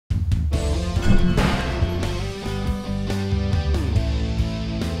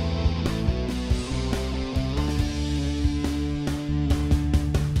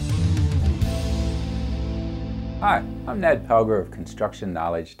I'm Ned Pelger of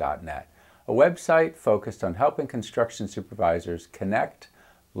ConstructionKnowledge.net, a website focused on helping construction supervisors connect,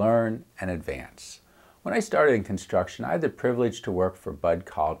 learn, and advance. When I started in construction, I had the privilege to work for Bud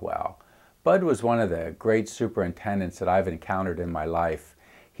Caldwell. Bud was one of the great superintendents that I've encountered in my life.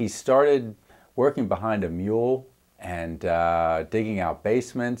 He started working behind a mule and digging out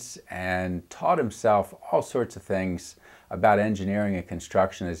basements, and taught himself all sorts of things about engineering and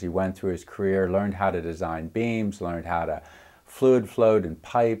construction as he went through his career, learned how to design beams, learned how to fluid float in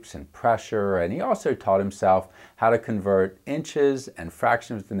pipes and pressure, and he also taught himself how to convert inches and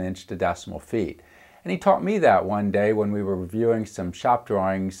fractions of an inch to decimal feet. And he taught me that one day when we were reviewing some shop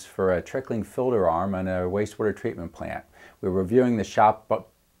drawings for a trickling filter arm on a wastewater treatment plant. We were reviewing the shop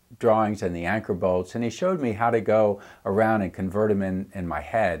drawings and the anchor bolts, and he showed me how to go around and convert them in my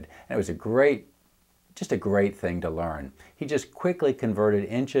head. And it was just a great thing to learn. He just quickly converted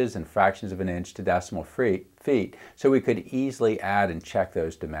inches and fractions of an inch to decimal feet so we could easily add and check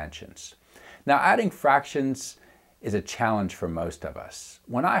those dimensions. Now, adding fractions is a challenge for most of us.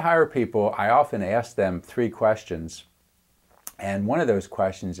 When I hire people, I often ask them 3 questions, and one of those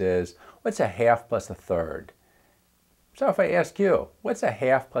questions is, what's a half plus a third? So if I ask you, what's a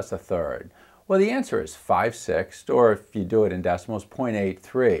half plus a third? Well, the answer is 5/6, or if you do it in decimals,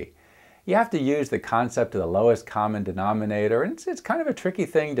 0.83. You have to use the concept of the lowest common denominator, and it's kind of a tricky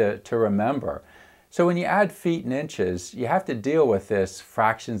thing to remember. So when you add feet and inches, you have to deal with this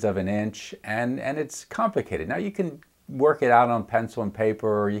fractions of an inch, and it's complicated. Now, you can work it out on pencil and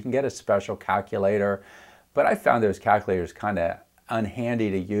paper, or you can get a special calculator, but I found those calculators kind of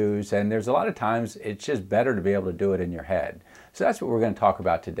unhandy to use, and there's a lot of times it's just better to be able to do it in your head. So that's what we're going to talk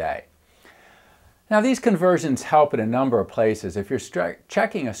about today. Now, these conversions help in a number of places. If you're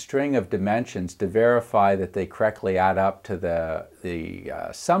checking a string of dimensions to verify that they correctly add up to the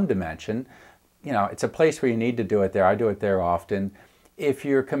sum dimension, you know, it's a place where you need to do it there. I do it there often. If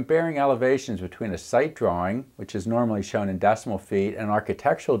you're comparing elevations between a site drawing, which is normally shown in decimal feet, and an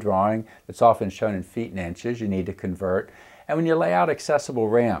architectural drawing that's often shown in feet and inches, you need to convert. And when you lay out accessible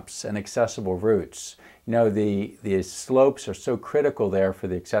ramps and accessible routes, you know, the slopes are so critical there for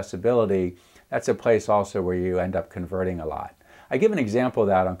the accessibility. That's a place also where you end up converting a lot. I give an example of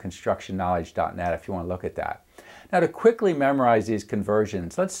that on ConstructionKnowledge.net if you want to look at that. Now, to quickly memorize these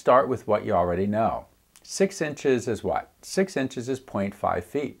conversions, let's start with what you already know. 6 inches is what? 6 inches is 0.5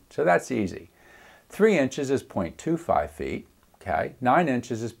 feet, so that's easy. 3 inches is 0.25 feet, okay? 9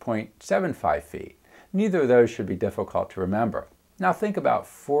 inches is 0.75 feet. Neither of those should be difficult to remember. Now think about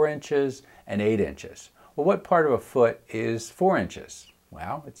 4 inches and 8 inches. Well, what part of a foot is 4 inches?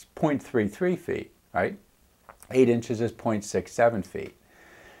 Well, it's 0.33 feet, right? 8 inches is 0.67 feet.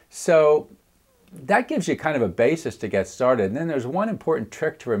 So that gives you kind of a basis to get started. And then there's one important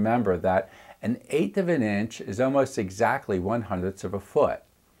trick to remember, that 1/8 of an inch is almost exactly 1/100th of a foot.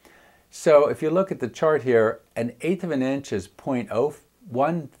 So if you look at the chart here, 1/8 of an inch is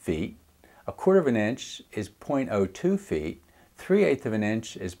 0.01 feet, 1/4 of an inch is 0.02 feet, 3/8 of an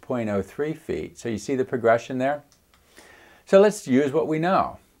inch is 0.03 feet. So you see the progression there? So let's use what we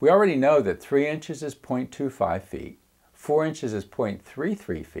know. We already know that 3 inches is 0.25 feet, 4 inches is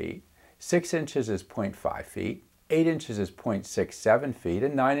 0.33 feet, 6 inches is 0.5 feet, 8 inches is 0.67 feet,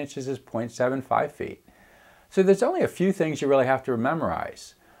 and 9 inches is 0.75 feet. So there's only a few things you really have to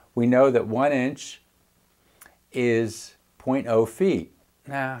memorize. We know that 1 inch is 0.0 feet.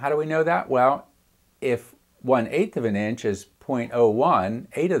 Now, how do we know that? Well, if 1/8 of an inch is 0.01,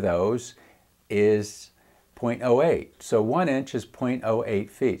 8 of those is 0.08. So 1 inch is 0.08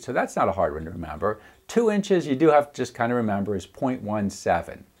 feet. So that's not a hard one to remember. 2 inches, you do have to just kind of remember, is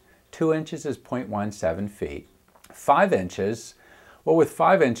 0.17. 2 inches is 0.17 feet. 5 inches, well, with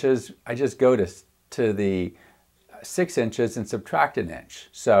 5 inches, I just go to the 6 inches and subtract an inch.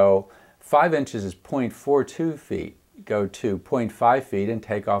 So 5 inches is 0.42 feet. Go to 0.5 feet and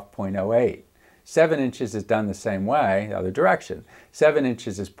take off 0.08. 7 inches is done the same way, the other direction. 7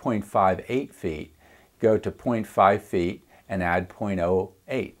 inches is 0.58 feet. Go to 0.5 feet and add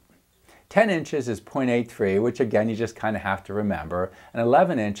 0.08. 10 inches is 0.83, which again you just kind of have to remember. And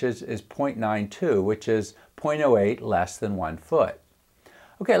 11 inches is 0.92, which is 0.08 less than 1 foot.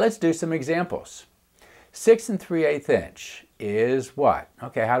 Okay, let's do some examples. 6 3/8 inch is what?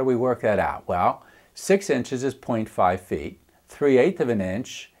 Okay, how do we work that out? Well, 6 inches is 0.5 feet. 3/8 of an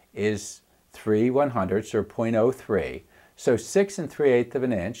inch is 3/100ths, or 0.03. So 6 3/8 of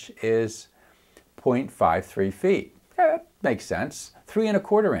an inch is 0.53 feet. Yeah, that makes sense. 3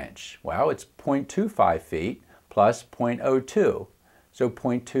 1/4 inch. Well, it's 0.25 feet plus 0.02, so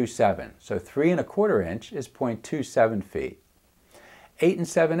 0.27. So 3 1/4 inch is 0.27 feet. 8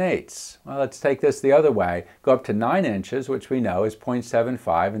 7/8. Well, let's take this the other way. Go up to 9 inches, which we know is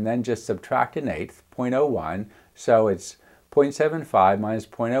 0.75, and then just subtract an eighth, 0.01. So it's 0.75 minus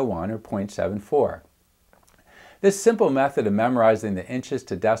 0.01, or 0.74. This simple method of memorizing the inches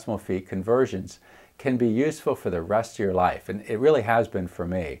to decimal feet conversions can be useful for the rest of your life, and it really has been for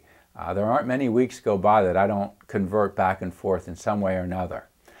me. There aren't many weeks go by that I don't convert back and forth in some way or another.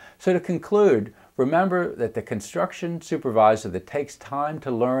 So to conclude, remember that the construction supervisor that takes time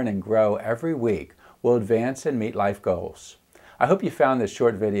to learn and grow every week will advance and meet life goals. I hope you found this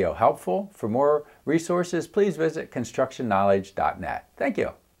short video helpful. For more resources, please visit constructionknowledge.net. Thank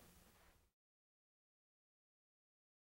you.